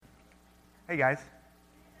Hey guys,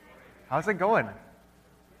 how's it going?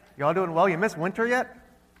 Y'all doing well? You missed winter yet?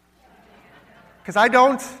 Because I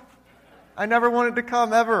don't. I never wanted to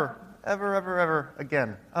come ever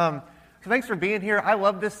again. So thanks for being here. I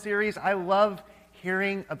love this series. I love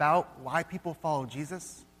hearing about why people follow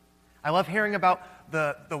Jesus. I love hearing about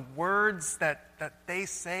the words that they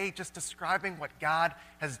say, just describing what God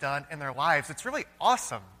has done in their lives. It's really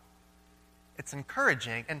awesome. It's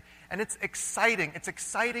encouraging, and it's exciting. It's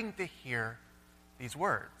exciting to hear these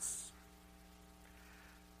words.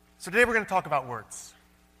 So today we're going to talk about words,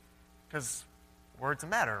 because words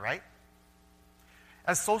matter, right?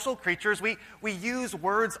 As social creatures, we use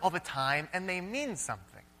words all the time, and they mean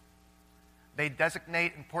something. They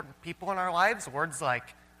designate important people in our lives, words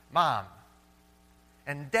like mom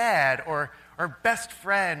and dad, or best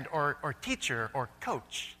friend, or teacher, or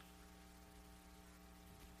coach.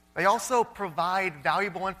 They also provide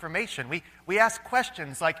valuable information. We ask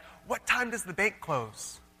questions like, what time does the bank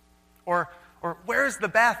close? Or where's the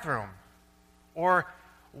bathroom? Or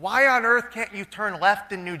why on earth can't you turn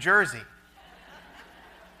left in New Jersey?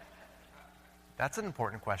 That's an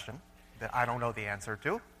important question that I don't know the answer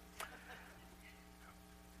to.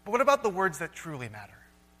 But what about the words that truly matter?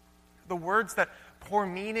 The words that pour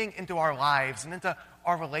meaning into our lives and into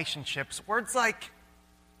our relationships. Words like,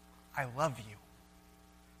 I love you.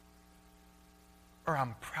 Or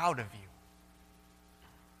I'm proud of you.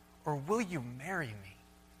 Or will you marry me?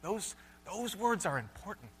 Those words are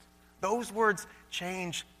important. Those words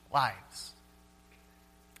change lives.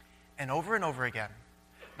 And over again,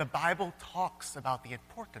 the Bible talks about the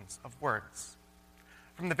importance of words.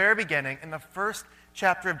 From the very beginning, in the first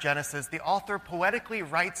chapter of Genesis, the author poetically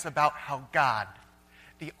writes about how God,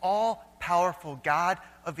 the all-powerful God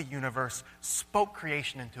of the universe, spoke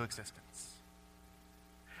creation into existence.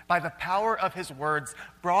 By the power of his words,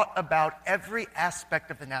 brought about every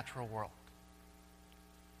aspect of the natural world.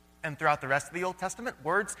 And throughout the rest of the Old Testament,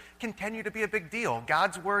 words continue to be a big deal.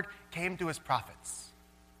 God's word came to his prophets,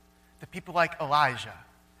 to people like Elijah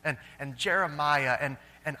and Jeremiah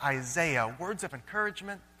and Isaiah, words of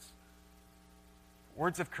encouragement,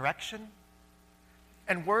 words of correction,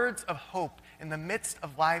 and words of hope in the midst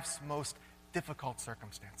of life's most difficult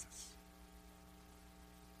circumstances.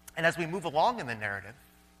 And as we move along in the narrative,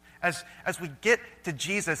 as we get to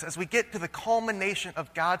Jesus, as we get to the culmination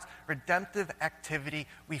of God's redemptive activity,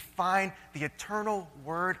 we find the eternal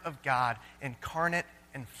Word of God incarnate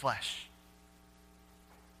in flesh.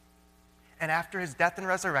 And after his death and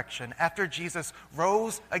resurrection, after Jesus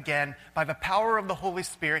rose again by the power of the Holy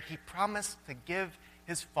Spirit, he promised to give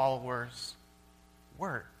his followers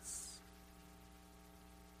words.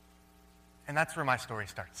 And that's where my story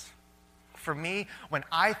starts. For me, when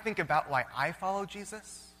I think about why I follow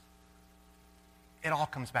Jesus, it all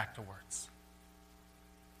comes back to words.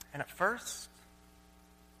 And at first,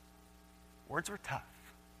 words were tough.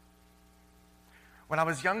 When I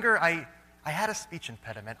was younger, I had a speech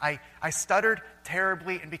impediment. I stuttered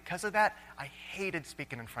terribly, and because of that, I hated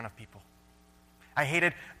speaking in front of people. I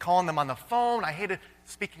hated calling them on the phone. I hated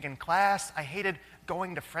speaking in class. I hated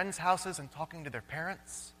going to friends' houses and talking to their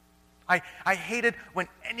parents. I hated when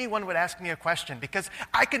anyone would ask me a question because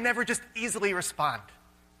I could never just easily respond.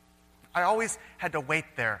 I always had to wait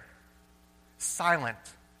there, silent,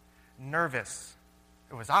 nervous.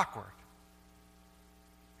 It was awkward.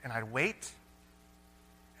 And I'd wait,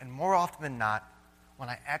 and more often than not, when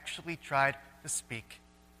I actually tried to speak,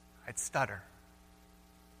 I'd stutter.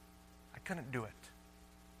 I couldn't do it.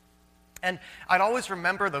 And I'd always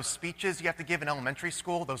remember those speeches you have to give in elementary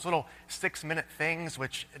school, those little 6-minute things,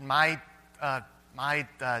 which in my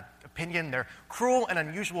opinion, they're cruel and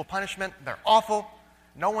unusual punishment. They're awful.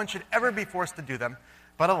 No one should ever be forced to do them.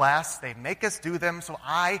 But alas, they make us do them, so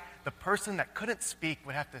I, the person that couldn't speak,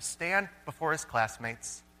 would have to stand before his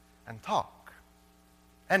classmates and talk.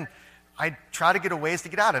 And I'd try to get ways to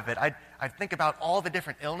get out of it. I'd think about all the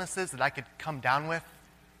different illnesses that I could come down with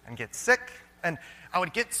and get sick. And I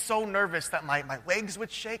would get so nervous that my legs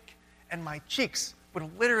would shake and my cheeks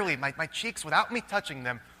would literally, my cheeks, without me touching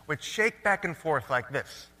them, would shake back and forth like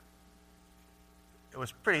this. It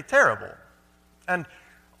was pretty terrible. And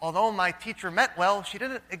although my teacher meant well, she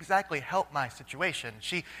didn't exactly help my situation.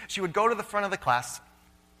 She would go to the front of the class,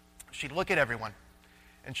 she'd look at everyone,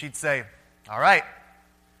 and she'd say, all right,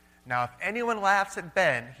 now if anyone laughs at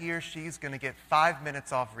Ben, he or she's going to get 5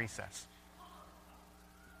 minutes off recess.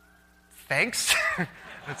 Thanks.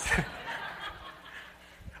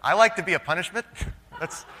 I like to be a punishment.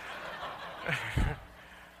 That's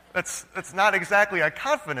not exactly a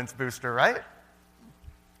confidence booster, right?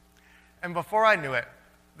 And before I knew it,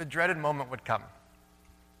 the dreaded moment would come.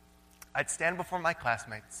 I'd stand before my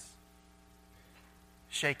classmates,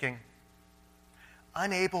 shaking,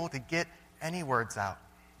 unable to get any words out.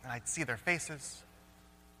 And I'd see their faces.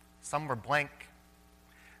 Some were blank.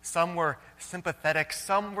 Some were sympathetic.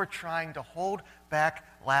 Some were trying to hold back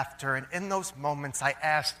laughter. And in those moments, I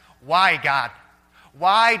asked, why, God?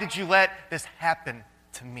 Why did you let this happen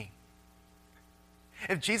to me?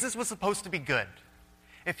 If Jesus was supposed to be good,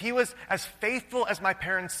 if he was as faithful as my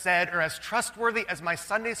parents said or as trustworthy as my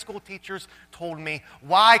Sunday school teachers told me,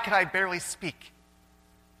 why could I barely speak?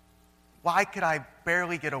 Why could I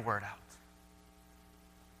barely get a word out?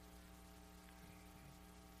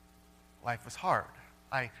 Life was hard.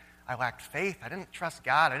 I lacked faith. I didn't trust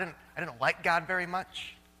God. I didn't like God very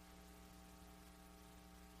much.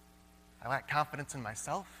 I lacked confidence in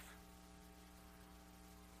myself.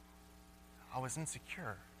 I was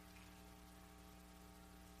insecure.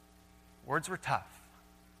 Words were tough.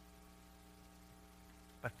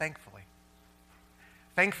 But thankfully,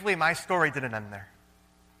 my story didn't end there.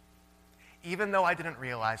 Even though I didn't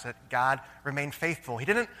realize it, God remained faithful. He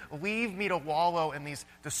didn't leave me to wallow in these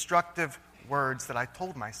destructive words that I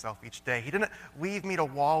told myself each day. He didn't leave me to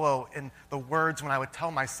wallow in the words when I would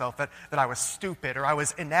tell myself that I was stupid or I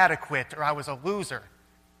was inadequate or I was a loser.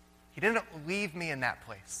 He didn't leave me in that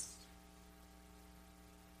place.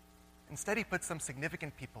 Instead, he put some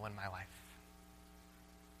significant people in my life.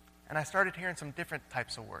 And I started hearing some different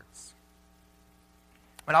types of words.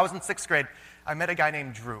 When I was in 6th grade, I met a guy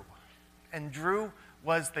named Drew. And Drew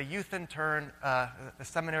was the youth intern, the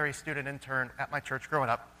seminary student intern at my church growing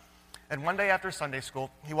up. And one day after Sunday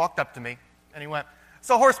school, he walked up to me and he went,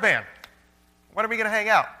 "So, Horseman, when are we going to hang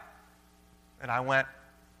out?" And I went,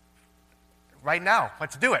 "Right now,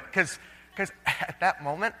 let's do it." Because at that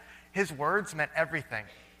moment, his words meant everything.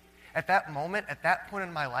 At that moment, at that point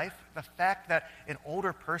in my life, the fact that an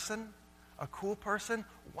older person, a cool person,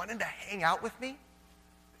 wanted to hang out with me,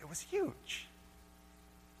 it was huge.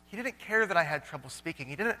 He didn't care that I had trouble speaking.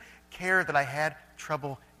 He didn't care that I had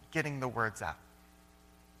trouble getting the words out.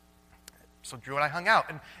 So Drew and I hung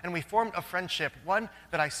out, and we formed a friendship, one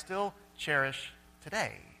that I still cherish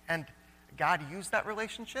today. And God used that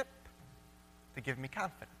relationship to give me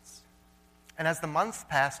confidence. And as the months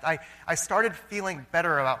passed, I started feeling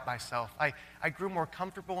better about myself. I grew more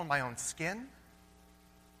comfortable in my own skin.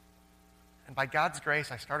 And by God's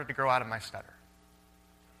grace, I started to grow out of my stutter.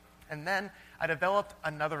 And then I developed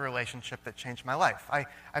another relationship that changed my life. I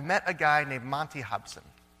met a guy named Monty Hobson.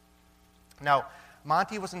 Now,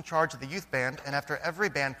 Monty was in charge of the youth band, and after every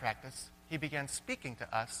band practice, he began speaking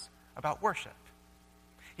to us about worship.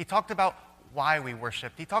 He talked about why we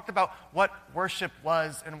worshiped. He talked about what worship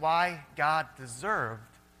was and why God deserved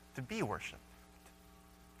to be worshiped.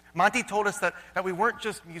 Monty told us that we weren't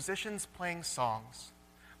just musicians playing songs,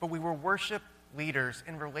 but we were worship leaders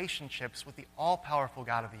in relationships with the all-powerful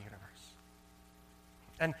God of the universe.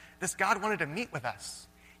 And this God wanted to meet with us.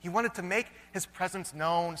 He wanted to make his presence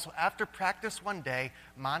known. So after practice one day,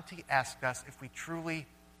 Monty asked us if we truly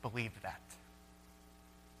believed that.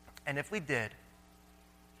 And if we did,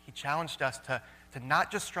 he challenged us to not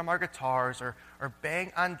just strum our guitars or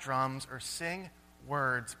bang on drums or sing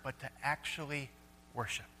words, but to actually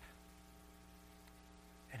worship.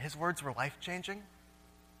 And his words were life-changing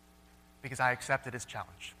because I accepted his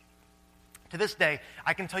challenge. To this day,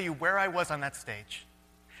 I can tell you where I was on that stage.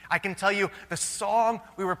 I can tell you the song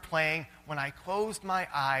we were playing when I closed my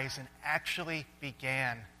eyes and actually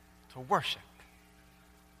began to worship.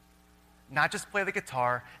 Not just play the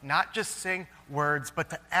guitar, not just sing words, but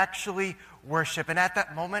to actually worship. And at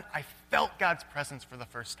that moment, I felt God's presence for the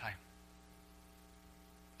first time.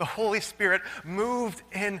 The Holy Spirit moved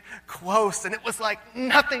in close, and it was like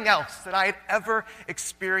nothing else that I had ever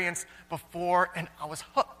experienced before, and I was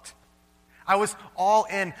hooked. I was all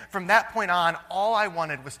in. From that point on, all I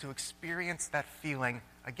wanted was to experience that feeling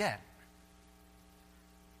again.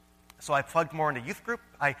 So I plugged more into youth group.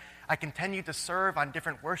 I continued to serve on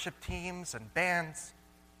different worship teams and bands.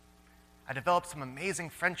 I developed some amazing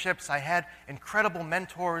friendships. I had incredible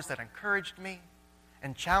mentors that encouraged me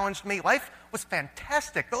and challenged me. Life was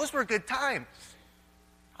fantastic. Those were good times.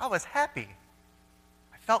 I was happy.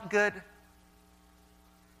 I felt good.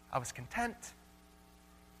 I was content.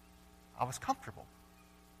 I was comfortable.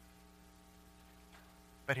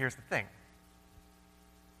 But here's the thing.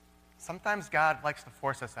 Sometimes God likes to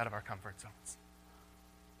force us out of our comfort zones.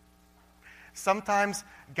 Sometimes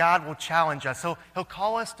God will challenge us. He'll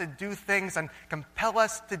call us to do things and compel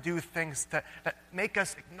us to do things that make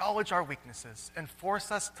us acknowledge our weaknesses and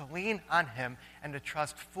force us to lean on him and to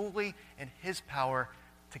trust fully in his power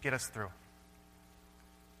to get us through.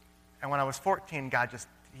 And when I was 14,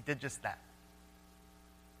 he did just that.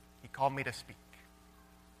 He called me to speak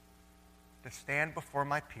to stand before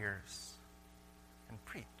my peers and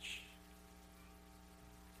preach.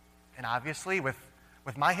 And obviously, with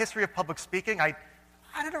my history of public speaking, I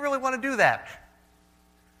didn't really want to do that.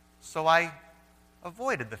 So I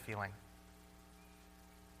avoided the feeling.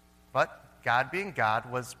 But God being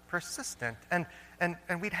God was persistent, and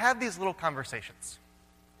we'd have these little conversations.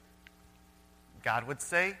 God would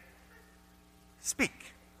say,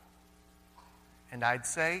 speak. And I'd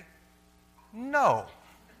say, no.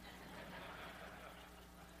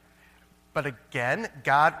 But again,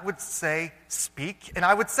 God would say, speak, and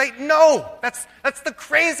I would say, no. That's the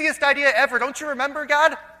craziest idea ever. Don't you remember,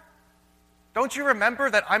 God? Don't you remember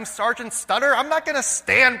that I'm Sergeant Stutter? I'm not going to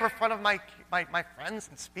stand in front of my friends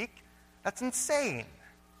and speak. That's insane.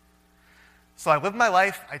 So I lived my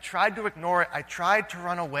life. I tried to ignore it. I tried to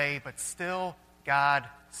run away, but still God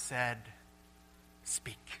said,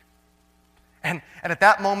 speak. And at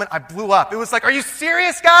that moment, I blew up. It was like, are you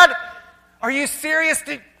serious, God? Are you serious?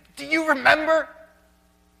 Do you remember?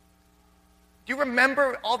 Do you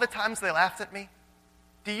remember all the times they laughed at me?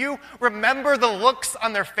 Do you remember the looks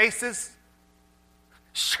on their faces?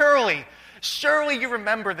 Surely you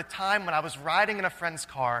remember the time when I was riding in a friend's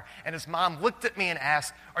car and his mom looked at me and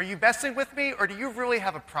asked, are you messing with me or do you really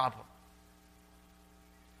have a problem?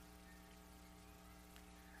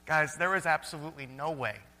 Guys, there was absolutely no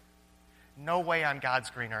way on God's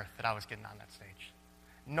green earth that I was getting on that stage.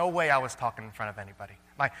 No way I was talking in front of anybody.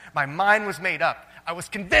 My mind was made up. I was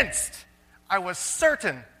convinced. I was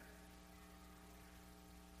certain.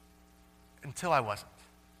 Until I wasn't.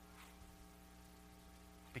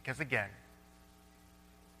 Because again,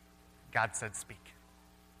 God said speak.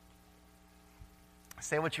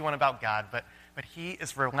 Say what you want about God, but he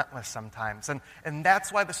is relentless sometimes. And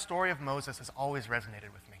that's why the story of Moses has always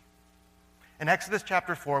resonated with me. In Exodus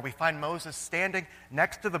chapter 4, we find Moses standing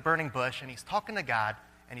next to the burning bush, and he's talking to God,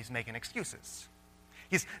 and he's making excuses.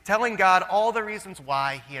 He's telling God all the reasons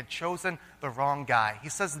why he had chosen the wrong guy. He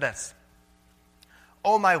says this,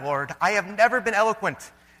 "Oh, my Lord, I have never been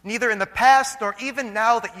eloquent, neither in the past nor even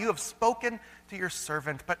now that you have spoken to your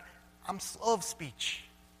servant, but I'm slow of speech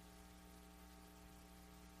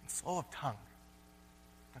and slow of tongue."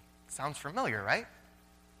 That sounds familiar, right?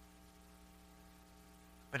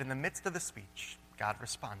 But in the midst of the speech, God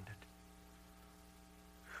responded,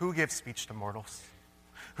 "Who gives speech to mortals?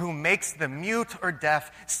 Who makes them mute or deaf,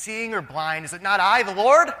 seeing or blind? Is it not I, the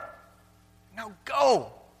Lord? Now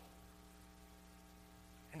go,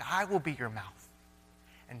 and I will be your mouth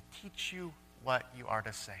and teach you what you are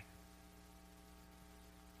to say."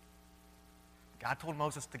 God told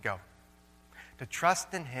Moses to go, to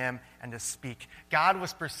trust in him and to speak. God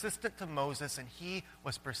was persistent to Moses, and he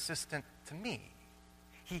was persistent to me.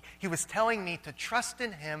 He was telling me to trust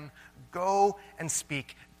in him, go and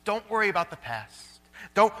speak. Don't worry about the past.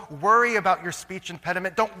 Don't worry about your speech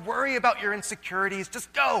impediment. Don't worry about your insecurities.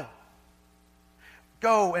 Just go.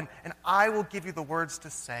 Go, and I will give you the words to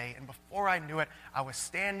say. And before I knew it, I was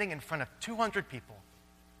standing in front of 200 people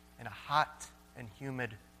in a hot and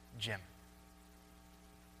humid gym.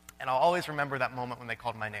 And I'll always remember that moment when they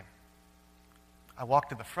called my name. I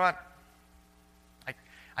walked to the front.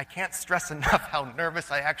 I can't stress enough how nervous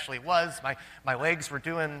I actually was. My legs were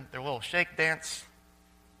doing their little shake dance.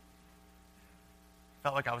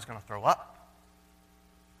 Felt like I was going to throw up.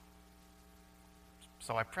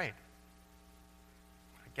 So I prayed.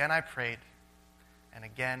 Again I prayed, and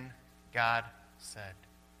again God said,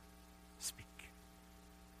 speak.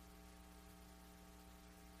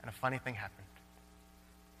 And a funny thing happened.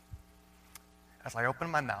 As I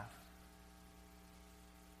opened my mouth,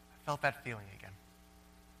 I felt that feeling again.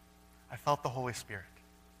 I felt the Holy Spirit.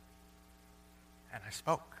 And I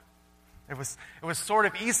spoke. It was sort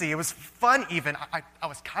of easy. It was fun even. I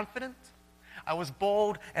was confident. I was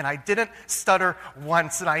bold, and I didn't stutter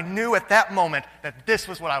once. And I knew at that moment that this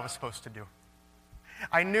was what I was supposed to do.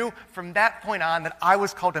 I knew from that point on that I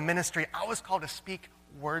was called to ministry. I was called to speak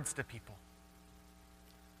words to people.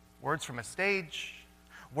 Words from a stage,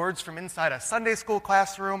 words from inside a Sunday school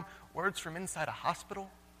classroom, words from inside a hospital,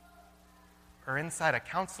 or inside a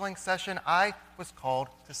counseling session. I was called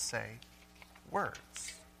to say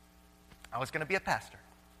words. I was going to be a pastor.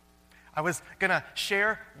 I was going to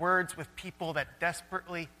share words with people that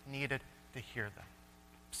desperately needed to hear them.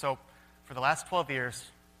 So for the last 12 years,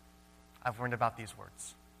 I've learned about these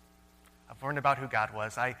words. I've learned about who God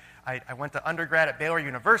was. I went to undergrad at Baylor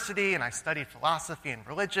University, and I studied philosophy and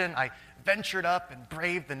religion. I ventured up and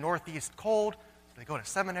braved the Northeast cold to go to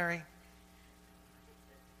seminary.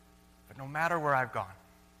 But no matter where I've gone,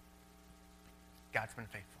 God's been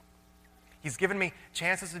faithful. He's given me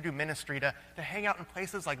chances to do ministry, to hang out in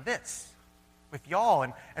places like this, with y'all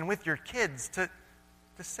and with your kids to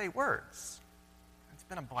say words. It's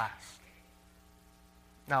been a blast.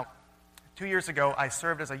 Now, 2 years ago, I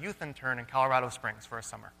served as a youth intern in Colorado Springs for a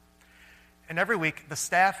summer. And every week, the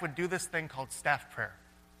staff would do this thing called staff prayer.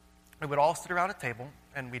 We would all sit around a table,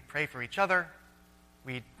 and we'd pray for each other.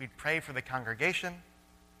 We'd pray for the congregation.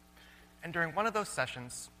 And during one of those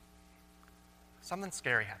sessions, something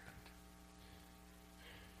scary happened.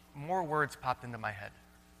 More words popped into my head.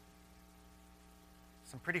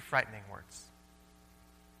 Some pretty frightening words.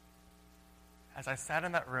 As I sat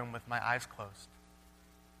in that room with my eyes closed,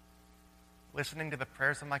 listening to the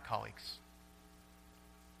prayers of my colleagues,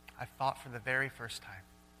 I thought for the very first time,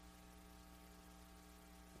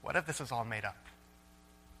 what if this is all made up?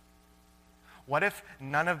 What if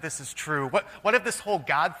none of this is true? What if this whole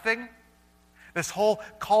God thing, this whole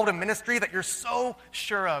call to ministry that you're so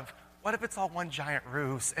sure of, what if it's all one giant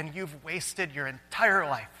ruse and you've wasted your entire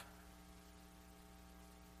life?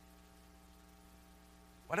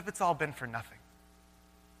 What if it's all been for nothing?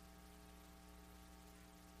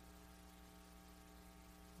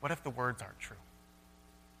 What if the words aren't true?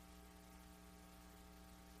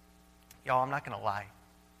 Y'all, I'm not going to lie.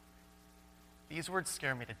 These words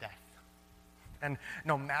scare me to death. And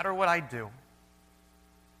no matter what I do,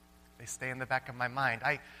 they stay in the back of my mind.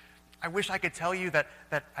 I wish I could tell you that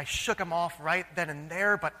I shook them off right then and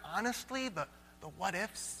there, but honestly, the what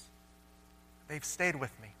ifs, they've stayed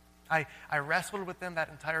with me. I wrestled with them that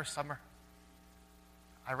entire summer.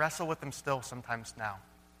 I wrestle with them still sometimes now.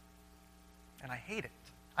 And I hate it.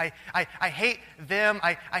 I hate them.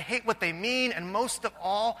 I hate what they mean. And most of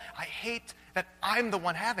all, I hate that I'm the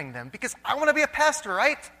one having them. Because I want to be a pastor,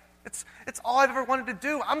 right? It's all I've ever wanted to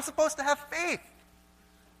do. I'm supposed to have faith.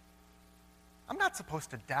 I'm not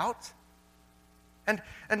supposed to doubt. And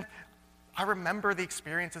I remember the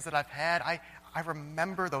experiences that I've had. I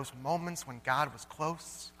remember those moments when God was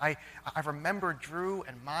close. I remember Drew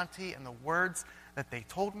and Monty and the words that they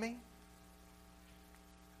told me.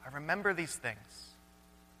 I remember these things.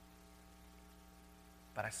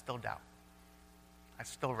 But I still doubt. I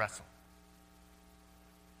still wrestle.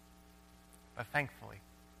 But thankfully,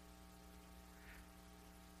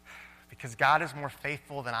 because God is more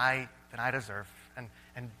faithful than I deserve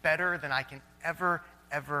and better than I can ever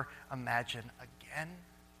imagine, again,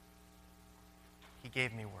 he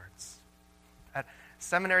gave me words. At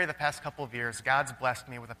seminary the past couple of years, God's blessed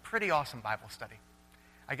me with a pretty awesome Bible study.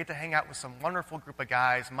 I get to hang out with some wonderful group of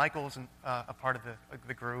guys. Michael's a part of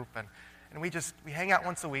the group, and we hang out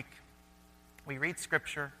once a week. We read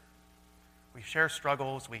Scripture. We share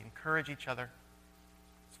struggles. We encourage each other.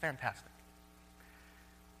 It's fantastic.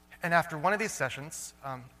 And after one of these sessions,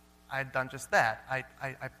 I had done just that.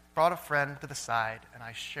 I brought a friend to the side, and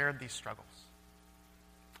I shared these struggles.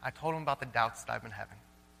 I told him about the doubts that I've been having.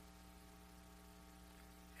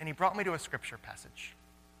 And he brought me to a Scripture passage.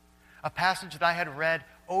 A passage that I had read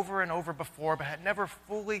over and over before, but had never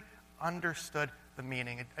fully understood the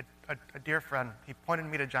meaning. A dear friend, he pointed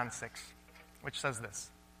me to John 6, which says this.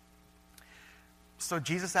 So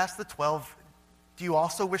Jesus asked the 12, "Do you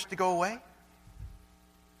also wish to go away?"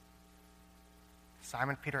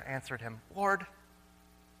 Simon Peter answered him, "Lord,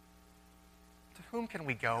 to whom can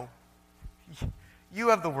we go? You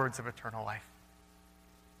have the words of eternal life.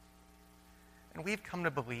 And we've come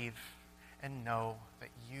to believe and know that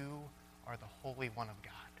you are the Holy One of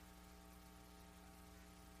God."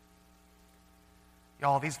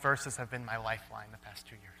 Y'all, these verses have been my lifeline the past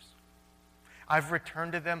 2 years. I've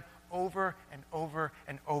returned to them over and over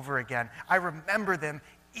and over again. I remember them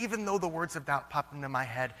even though the words of doubt popped into my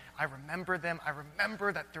head. I remember them. I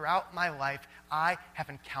remember that throughout my life, I have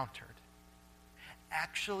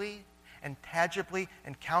actually and tangibly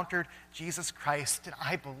encountered Jesus Christ, and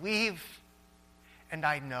I believe and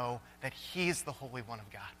I know that he's the Holy One of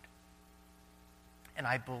God. And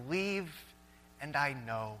I believe and I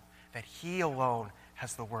know that he alone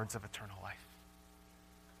has the words of eternal life.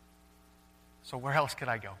 So where else could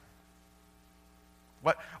I go?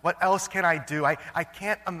 What else can I do? I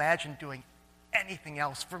can't imagine doing anything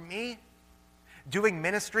else. For me, doing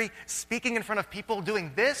ministry, speaking in front of people,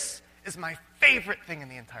 doing this is my favorite thing in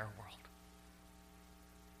the entire world.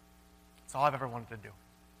 It's all I've ever wanted to do.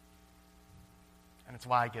 And it's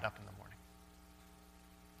why I get up in the morning.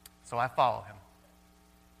 So I follow him.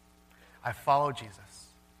 I follow Jesus.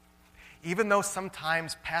 Even though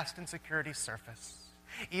sometimes past insecurities surface,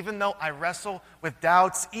 even though I wrestle with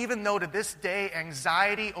doubts, even though to this day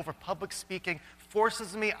anxiety over public speaking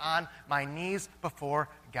forces me on my knees before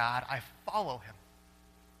God, I follow him.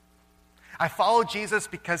 I follow Jesus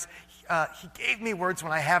because he gave me words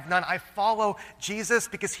when I have none. I follow Jesus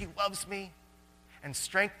because he loves me and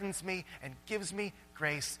strengthens me and gives me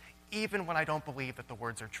grace even when I don't believe that the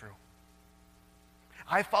words are true.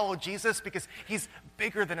 I follow Jesus because he's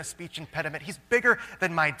bigger than a speech impediment. He's bigger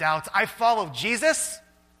than my doubts. I follow Jesus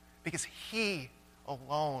because he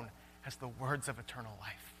alone has the words of eternal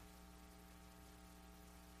life.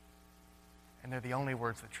 And they're the only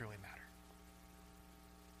words that truly matter.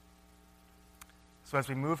 So as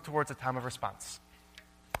we move towards a time of response,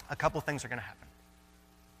 a couple things are going to happen.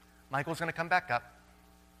 Michael's going to come back up.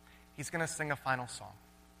 He's going to sing a final song.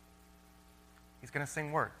 He's going to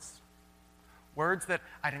sing words. Words that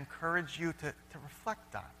I'd encourage you to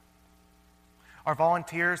reflect on. Our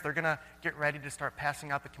volunteers, they're going to get ready to start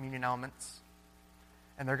passing out the communion elements.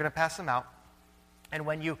 And they're going to pass them out. And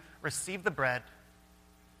when you receive the bread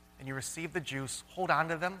and you receive the juice, hold on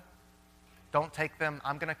to them. Don't take them.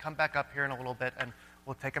 I'm going to come back up here in a little bit and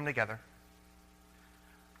we'll take them together.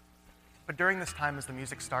 But during this time, as the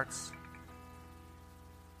music starts,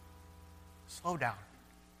 slow down.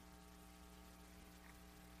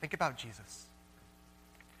 Think about Jesus.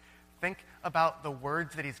 Think about the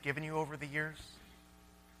words that he's given you over the years.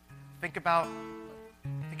 Think about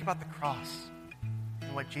the cross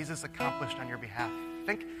and what Jesus accomplished on your behalf.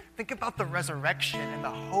 Think about the resurrection and the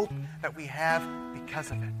hope that we have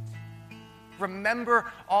because of it.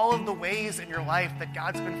 Remember all of the ways in your life that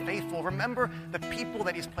God's been faithful. Remember the people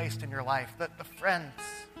that he's placed in your life, the friends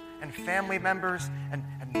and family members and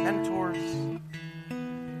mentors. And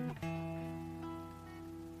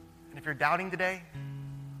if you're doubting today,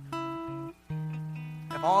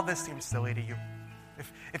 if all of this seems silly to you,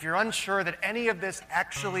 if you're unsure that any of this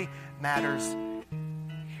actually matters,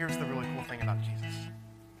 here's the really cool thing about Jesus.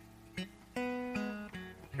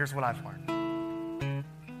 Here's what I've learned.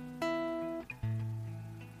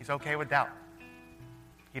 He's okay with doubt.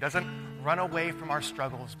 He doesn't run away from our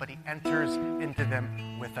struggles, but he enters into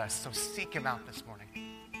them with us. So seek him out this morning.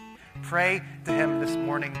 Pray to him this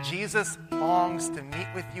morning. Jesus longs to meet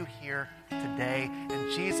with you here today,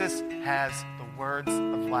 and Jesus has the words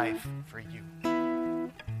of life for you.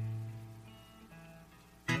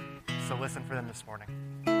 So listen for them this morning.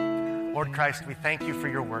 Lord Christ, we thank you for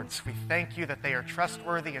your words. We thank you that they are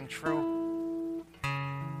trustworthy and true.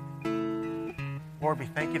 Lord, we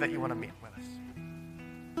thank you that you want to meet with us.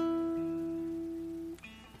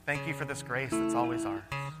 Thank you for this grace that's always ours.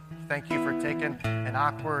 Thank you for taking an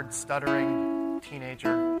awkward, stuttering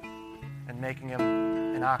teenager and making him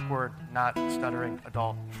an awkward, not stuttering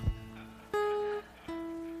adult.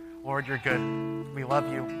 Lord, you're good. We love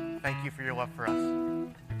you. Thank you for your love for us.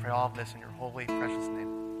 We pray all of this in your holy, precious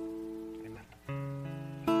name.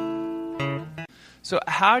 Amen. So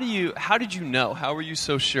how did you know? How were you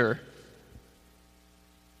so sure?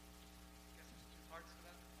 I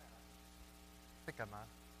think I'm on.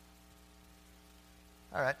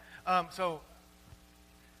 All right. So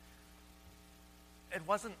it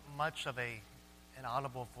wasn't much of an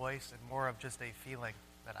audible voice, and more of just a feeling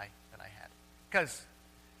that I had. Because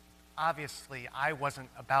obviously I wasn't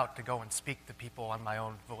about to go and speak to people on my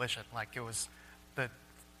own volition. Like, it was the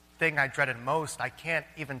thing I dreaded most. I can't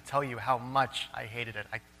even tell you how much I hated it.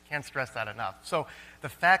 I can't stress that enough. So the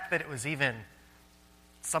fact that it was even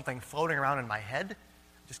something floating around in my head,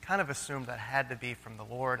 just kind of assumed that had to be from the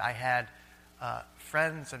Lord. I had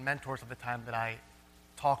friends and mentors at the time that I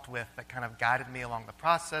talked with that kind of guided me along the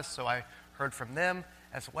process, so I heard from them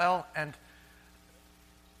as well. And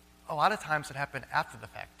a lot of times it happened after the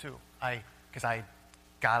fact too. Because I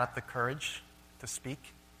got up the courage to speak,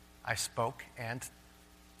 I spoke, and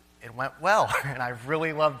it went well, and I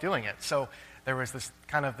really loved doing it. So there was this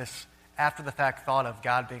kind of this after the fact thought of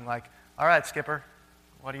God being like, all right, Skipper,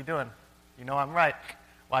 what are you doing? You know I'm right.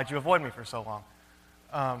 Why'd you avoid me for so long?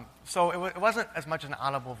 So it wasn't as much an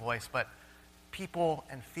audible voice, but people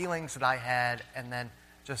and feelings that I had, and then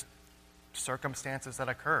just circumstances that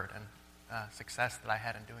occurred, and success that I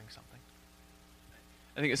had in doing something.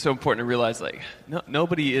 I think it's so important to realize, like,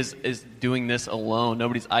 nobody is doing this alone.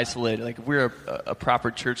 Nobody's isolated. Like, if we're a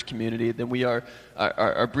proper church community, then we are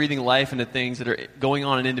breathing life into things that are going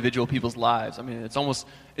on in individual people's lives. I mean, it's almost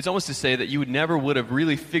to say that you would have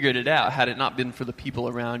really figured it out had it not been for the people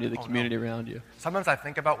around you, the community around you. Sometimes I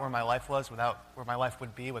think about where my life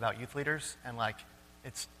would be without youth leaders, and like,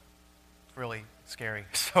 it's really scary.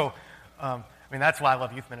 So, I mean, that's why I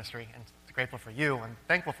love youth ministry, and grateful for you, and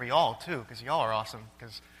thankful for y'all too, because y'all are awesome.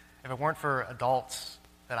 Because if it weren't for adults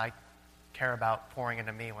that I care about pouring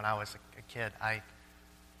into me when I was a kid, I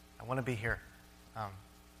wouldn't be here.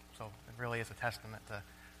 So it really is a testament to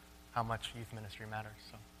how much youth ministry matters.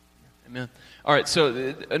 So, yeah. Amen. All right,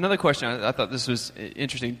 so another question. I thought this was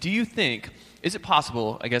interesting. Do you think, is it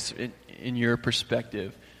possible, I guess, in your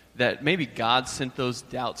perspective, that maybe God sent those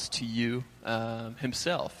doubts to you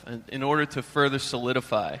himself in order to further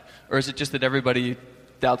solidify? Or is it just that everybody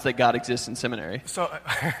doubts that God exists in seminary? So,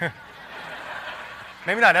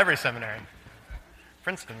 maybe not every seminary.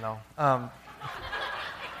 Princeton, though.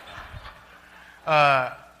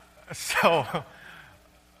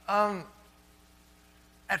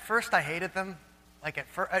 At first I hated them.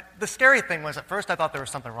 The scary thing was, at first I thought there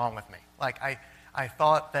was something wrong with me. Like, I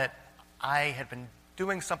thought that I had been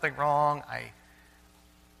doing something wrong.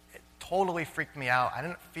 It totally freaked me out. I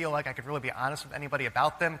didn't feel like I could really be honest with anybody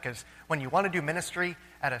about them, because when you want to do ministry,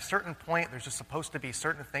 at a certain point, there's just supposed to be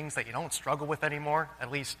certain things that you don't struggle with anymore.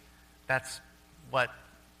 At least that's what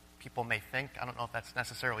people may think. I don't know if that's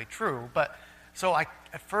necessarily true. But so at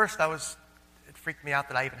first it freaked me out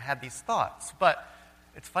that I even had these thoughts. But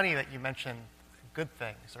it's funny that you mentioned good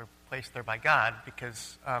things or placed there by God,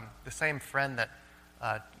 because the same friend that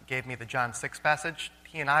gave me the John 6 passage,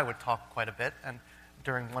 he and I would talk quite a bit, and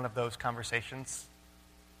during one of those conversations,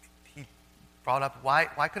 he brought up, why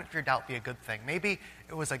couldn't your doubt be a good thing? Maybe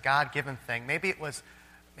it was a God-given thing. Maybe it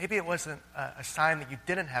wasn't a sign that you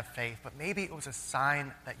didn't have faith, but maybe it was a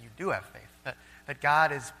sign that you do have faith, that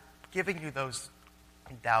God is giving you those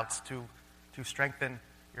doubts to strengthen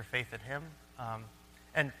your faith in him.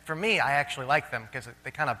 And for me, I actually like them, because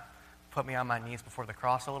they kind of put me on my knees before the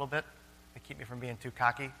cross a little bit. They keep me from being too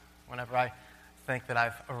cocky. Whenever I think that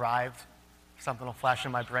I've arrived, something will flash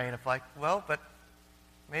in my brain of like, well, but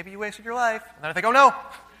maybe you wasted your life. And then I think, oh no!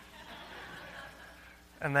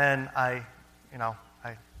 And then I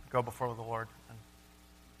go before the Lord. And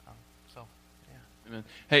so, yeah. Amen.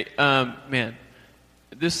 Hey, man,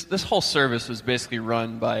 this whole service was basically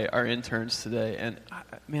run by our interns today. And,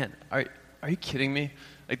 man, are you kidding me?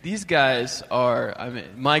 Like, these guys are,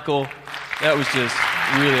 Michael, that was just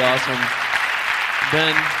really awesome.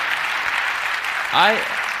 Ben,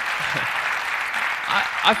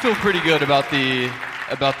 I feel pretty good about the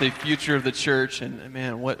future of the church and,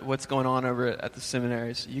 man, what's going on over at the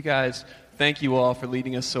seminaries. You guys, thank you all for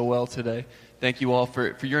leading us so well today. Thank you all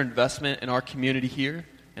for your investment in our community here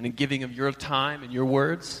and in giving of your time and your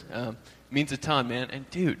words. It means a ton, man. And,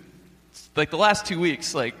 dude, it's like the last 2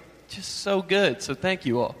 weeks, like, just so good. So thank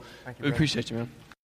you all. Thank you, we Brad. appreciate you, man.